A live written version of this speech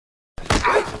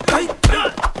Hi,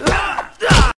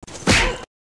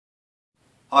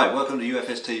 welcome to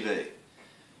UFS TV.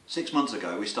 6 months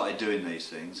ago we started doing these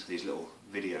things, these little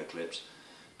video clips,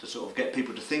 to sort of get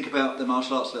people to think about the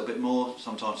martial arts a little bit more,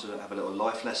 sometimes to have a little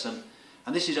life lesson.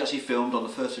 And this is actually filmed on the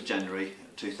 1st of January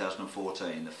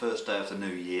 2014, the first day of the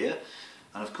new year.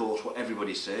 And of course what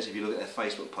everybody says, if you look at their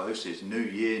Facebook posts, is new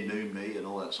year, new me and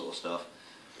all that sort of stuff.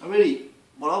 And really,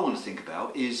 what I want to think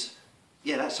about is,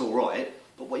 yeah, that's alright,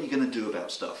 but what are you going to do about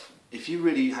stuff? If you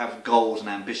really have goals and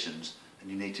ambitions,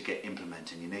 and you need to get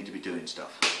implementing, you need to be doing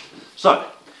stuff. So,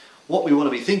 what we want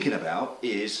to be thinking about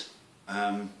is,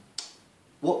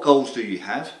 what goals do you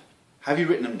have? Have you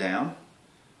written them down?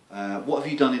 What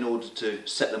have you done in order to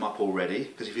set them up already?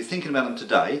 Because if you're thinking about them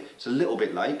today, it's a little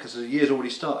bit late because the year's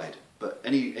already started. But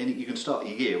you can start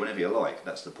your year whenever you like,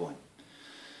 that's the point.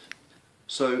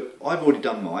 So, I've already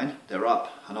done mine, they're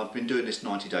up, and I've been doing this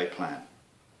 90-day plan.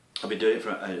 I've been doing it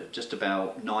for just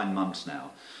about 9 months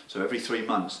now. So every 3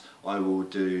 months I will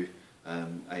do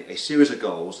a series of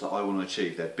goals that I want to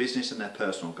achieve. They're business and they're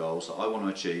personal goals that I want to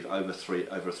achieve over a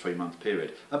 3-month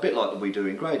period. A bit like we do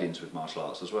in gradings with martial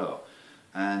arts as well.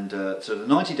 And so the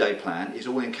 90-day plan is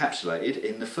all encapsulated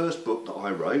in the first book that I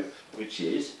wrote, which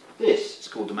is this. It's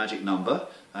called The Magic Number,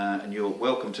 and you're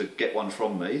welcome to get one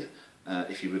from me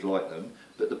if you would like them.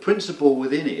 But the principle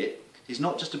within it is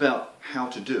not just about how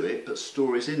to do it, but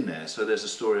stories in there. So there's a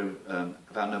story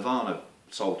about Nirvana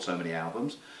sold so many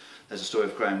albums. There's a story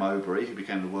of Graham Mowbray, who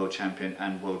became the world champion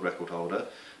and world record holder.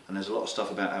 And there's a lot of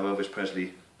stuff about how Elvis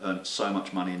Presley earned so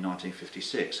much money in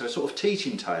 1956. So it's sort of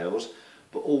teaching tales,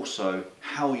 but also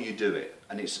how you do it.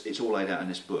 And it's all laid out in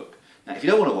this book. Now, if you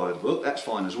don't want to buy the book, that's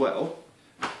fine as well.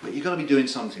 But you've got to be doing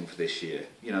something for this year.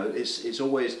 You know, it's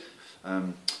always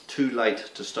too late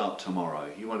to start tomorrow.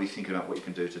 You want to be thinking about what you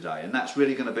can do today, and that's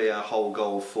really going to be our whole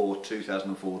goal for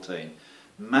 2014.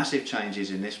 Massive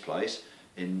changes in this place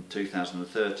in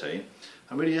 2013,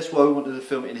 and really that's why we wanted to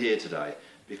film it in here today,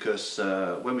 because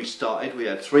when we started we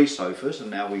had 3 sofas,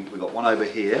 and now we got one over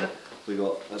here. We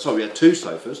had 2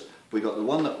 sofas. We got the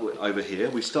one that over here.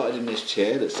 We started in this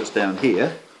chair that's just down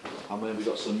here, and then we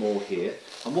got some more here.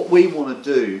 And what we want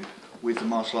to do with the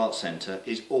Martial Arts Centre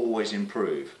is always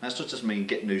improve. That's not just mean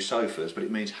get new sofas, but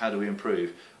it means how do we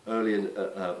improve. Earlier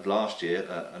last year,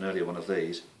 an earlier one of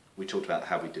these, we talked about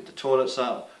how we did the toilets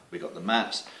up, we got the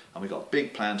mats, and we got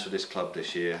big plans for this club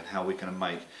this year and how we can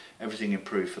make everything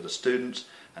improve for the students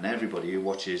and everybody who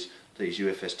watches these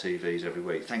UFS TVs every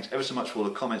week. Thanks ever so much for all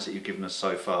the comments that you've given us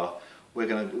so far. We're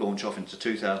going to launch off into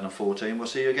 2014. We'll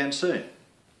see you again soon.